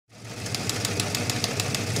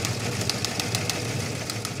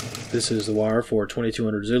This is The Wire for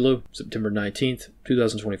 2200 Zulu, September 19th,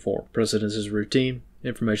 2024. Precedence is routine.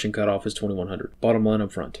 Information cutoff is 2100. Bottom line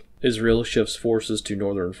up front. Israel shifts forces to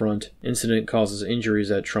northern front. Incident causes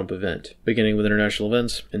injuries at Trump event. Beginning with international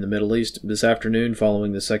events. In the Middle East, this afternoon,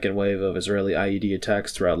 following the second wave of Israeli IED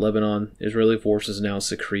attacks throughout Lebanon, Israeli forces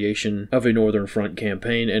announced the creation of a northern front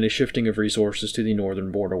campaign and a shifting of resources to the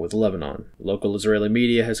northern border with Lebanon. Local Israeli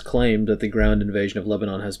media has claimed that the ground invasion of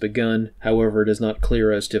Lebanon has begun. However, it is not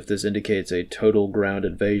clear as to if this indicates a total ground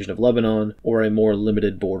invasion of Lebanon or a more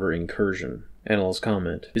limited border incursion. Analysts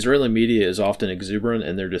comment. Israeli media is often exuberant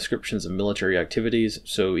in their descriptions of military activities,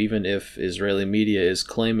 so even if Israeli media is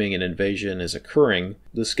claiming an invasion is occurring,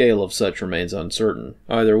 the scale of such remains uncertain.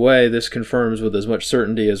 Either way, this confirms with as much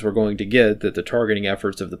certainty as we're going to get that the targeting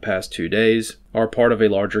efforts of the past 2 days are part of a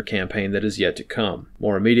larger campaign that is yet to come.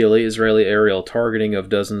 More immediately, Israeli aerial targeting of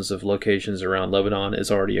dozens of locations around Lebanon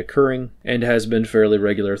is already occurring and has been fairly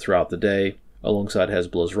regular throughout the day, alongside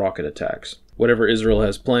Hezbollah's rocket attacks. Whatever Israel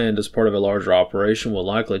has planned as part of a larger operation will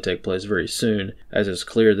likely take place very soon, as it's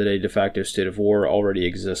clear that a de facto state of war already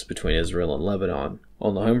exists between Israel and Lebanon.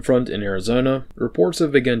 On the home front in Arizona, reports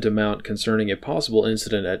have begun to mount concerning a possible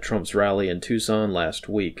incident at Trump's rally in Tucson last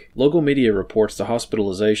week. Local media reports the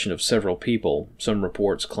hospitalization of several people. Some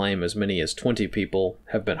reports claim as many as 20 people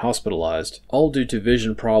have been hospitalized, all due to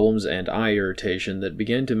vision problems and eye irritation that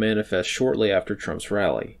began to manifest shortly after Trump's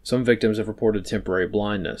rally. Some victims have reported temporary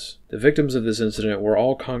blindness. The victims of this incident were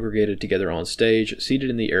all congregated together on stage, seated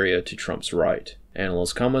in the area to Trump's right.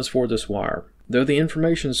 Analyst comments for this wire. Though the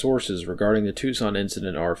information sources regarding the Tucson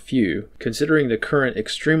incident are few, considering the current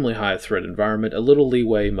extremely high threat environment, a little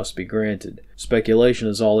leeway must be granted. Speculation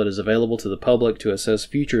is all that is available to the public to assess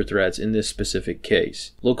future threats in this specific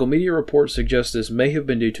case. Local media reports suggest this may have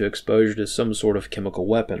been due to exposure to some sort of chemical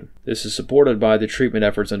weapon. This is supported by the treatment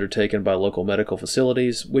efforts undertaken by local medical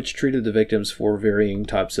facilities, which treated the victims for varying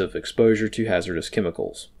types of exposure to hazardous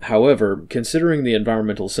chemicals. However, considering the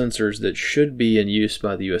environmental sensors that should be in use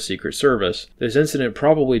by the U.S. Secret Service, this incident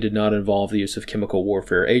probably did not involve the use of chemical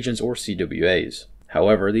warfare agents or CWAs.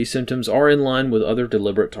 However, these symptoms are in line with other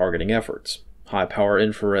deliberate targeting efforts. High-power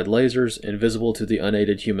infrared lasers, invisible to the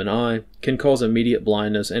unaided human eye, can cause immediate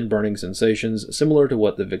blindness and burning sensations similar to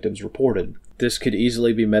what the victims reported. This could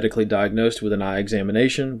easily be medically diagnosed with an eye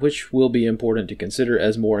examination, which will be important to consider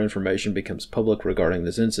as more information becomes public regarding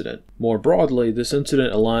this incident. More broadly, this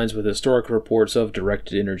incident aligns with historic reports of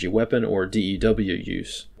directed energy weapon or DEW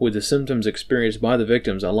use, with the symptoms experienced by the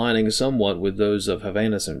victims aligning somewhat with those of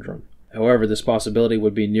Havana syndrome. However, this possibility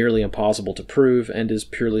would be nearly impossible to prove and is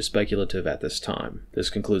purely speculative at this time. This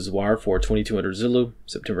concludes The Wire for 2200 Zulu,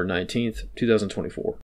 September 19th, 2024.